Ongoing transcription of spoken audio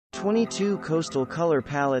22 coastal color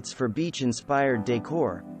palettes for beach-inspired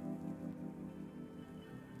decor.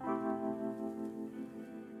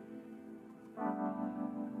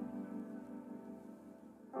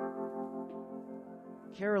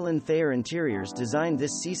 Carolyn Thayer Interiors designed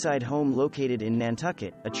this seaside home located in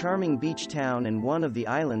Nantucket, a charming beach town and one of the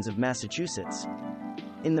islands of Massachusetts.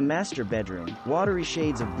 In the master bedroom, watery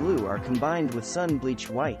shades of blue are combined with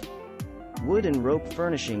sun-bleached white. Wood and rope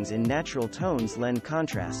furnishings in natural tones lend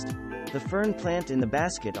contrast. The fern plant in the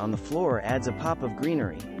basket on the floor adds a pop of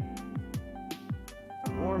greenery.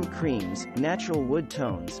 Warm creams, natural wood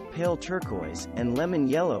tones, pale turquoise, and lemon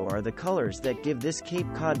yellow are the colors that give this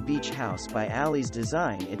Cape Cod beach house by Alley's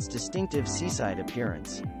design its distinctive seaside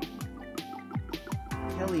appearance.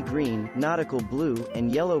 Kelly green, nautical blue,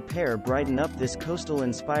 and yellow pear brighten up this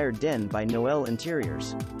coastal-inspired den by Noel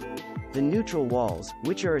Interiors. The neutral walls,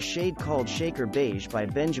 which are a shade called Shaker Beige by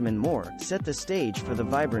Benjamin Moore, set the stage for the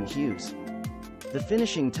vibrant hues. The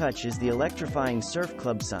finishing touch is the electrifying surf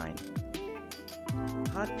club sign.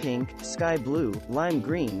 Hot pink, sky blue, lime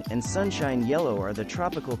green, and sunshine yellow are the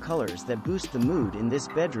tropical colors that boost the mood in this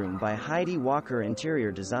bedroom by Heidi Walker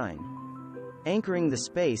Interior Design. Anchoring the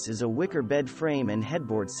space is a wicker bed frame and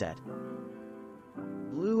headboard set.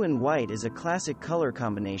 Blue and white is a classic color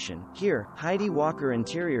combination. Here, Heidi Walker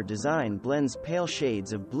Interior Design blends pale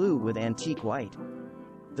shades of blue with antique white.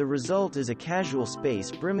 The result is a casual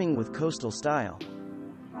space brimming with coastal style.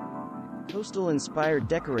 Coastal-inspired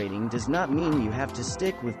decorating does not mean you have to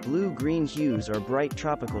stick with blue-green hues or bright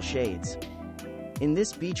tropical shades. In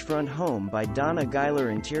this beachfront home by Donna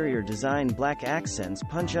Geiler Interior Design, black accents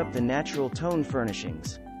punch up the natural tone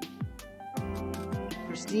furnishings.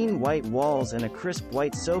 Pristine white walls and a crisp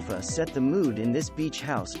white sofa set the mood in this beach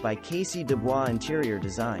house by Casey Dubois Interior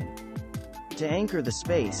Design. To anchor the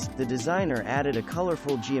space, the designer added a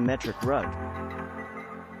colorful geometric rug.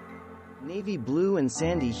 Navy blue and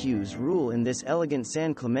sandy hues rule in this elegant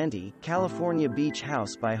San Clemente, California beach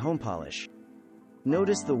house by Home Polish.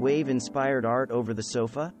 Notice the wave-inspired art over the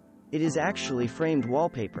sofa? It is actually framed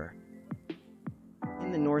wallpaper.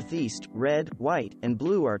 In the Northeast, red, white, and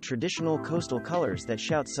blue are traditional coastal colors that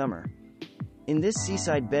shout summer. In this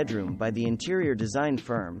seaside bedroom by the interior design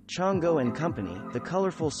firm, Chongo & Company, the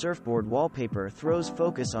colorful surfboard wallpaper throws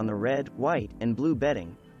focus on the red, white, and blue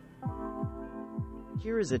bedding.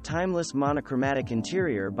 Here is a timeless monochromatic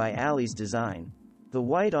interior by Alley's Design. The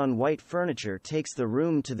white-on-white furniture takes the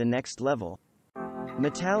room to the next level.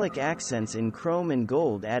 Metallic accents in chrome and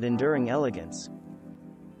gold add enduring elegance.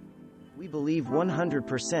 We believe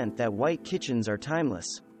 100% that white kitchens are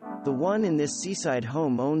timeless. The one in this seaside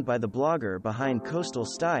home owned by the blogger behind Coastal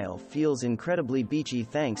Style feels incredibly beachy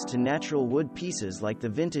thanks to natural wood pieces like the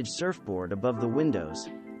vintage surfboard above the windows.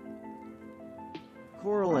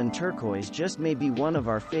 Coral and turquoise just may be one of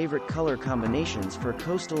our favorite color combinations for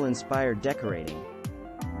coastal-inspired decorating.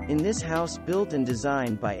 In this house built and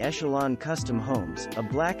designed by Echelon Custom Homes, a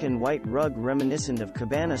black and white rug reminiscent of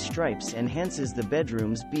cabana stripes enhances the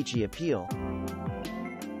bedroom's beachy appeal.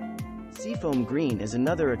 Seafoam Green is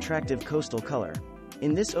another attractive coastal color.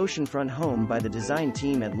 In this oceanfront home by the design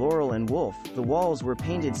team at Laurel & Wolf, the walls were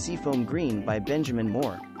painted seafoam green by Benjamin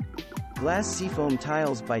Moore. Glass seafoam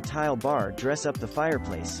tiles by Tile Bar dress up the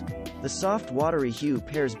fireplace. The soft watery hue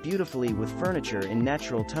pairs beautifully with furniture in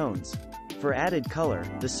natural tones. For added color,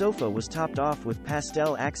 the sofa was topped off with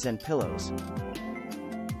pastel accent pillows.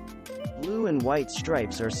 Blue and white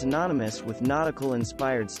stripes are synonymous with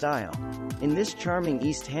nautical-inspired style. In this charming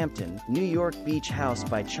East Hampton, New York beach house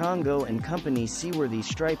by Chongo & Company, Seaworthy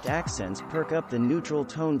striped accents perk up the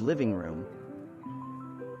neutral-toned living room.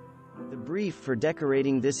 The brief for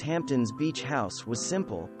decorating this Hamptons beach house was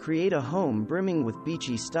simple: create a home brimming with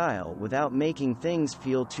beachy style without making things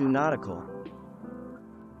feel too nautical.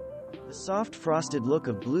 The soft frosted look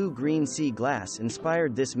of blue-green sea glass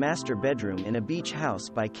inspired this master bedroom in a beach house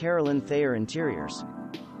by Carolyn Thayer Interiors.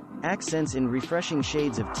 Accents in refreshing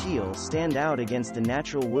shades of teal stand out against the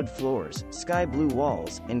natural wood floors, sky blue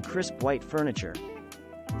walls, and crisp white furniture.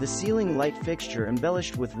 The ceiling light fixture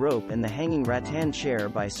embellished with rope and the hanging rattan chair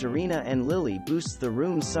by Serena and Lily boosts the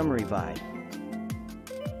room's summery vibe.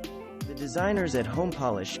 The designers at Home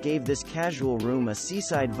Polish gave this casual room a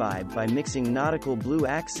seaside vibe by mixing nautical blue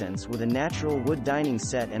accents with a natural wood dining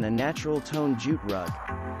set and a natural toned jute rug.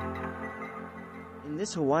 In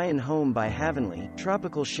this Hawaiian home by Havenly,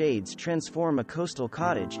 tropical shades transform a coastal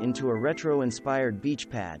cottage into a retro-inspired beach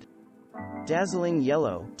pad. Dazzling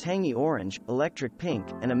yellow, tangy orange, electric pink,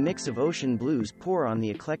 and a mix of ocean blues pour on the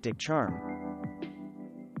eclectic charm.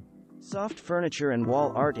 Soft furniture and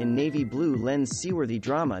wall art in navy blue lends seaworthy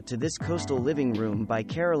drama to this coastal living room by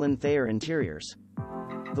Carolyn Thayer Interiors.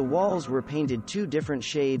 The walls were painted 2 different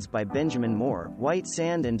shades by Benjamin Moore, white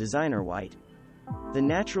sand and designer white. The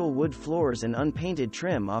natural wood floors and unpainted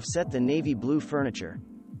trim offset the navy blue furniture.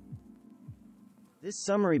 This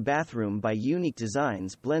summery bathroom by Unique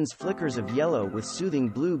Designs blends flickers of yellow with soothing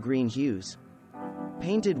blue-green hues.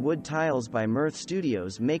 Painted wood tiles by Mirth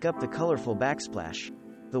Studios make up the colorful backsplash.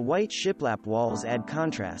 The white shiplap walls add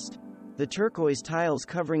contrast. The turquoise tiles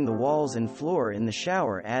covering the walls and floor in the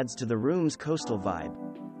shower adds to the room's coastal vibe.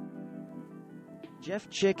 Jeff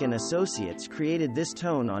Chick and Associates created this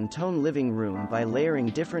tone-on-tone living room by layering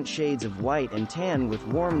different shades of white and tan with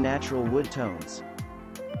warm natural wood tones.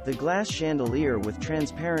 The glass chandelier with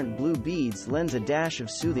transparent blue beads lends a dash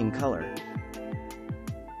of soothing color.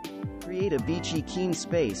 Create a beachy keen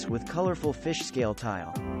space with colorful fish scale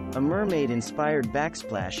tile. A mermaid-inspired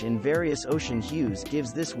backsplash in various ocean hues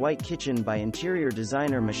gives this white kitchen by interior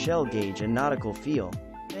designer Michelle Gage a nautical feel.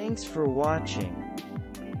 Thanks for watching.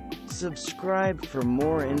 Subscribe for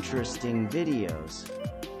more interesting videos.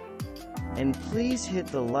 And please hit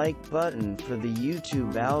the like button for the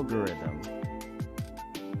YouTube algorithm.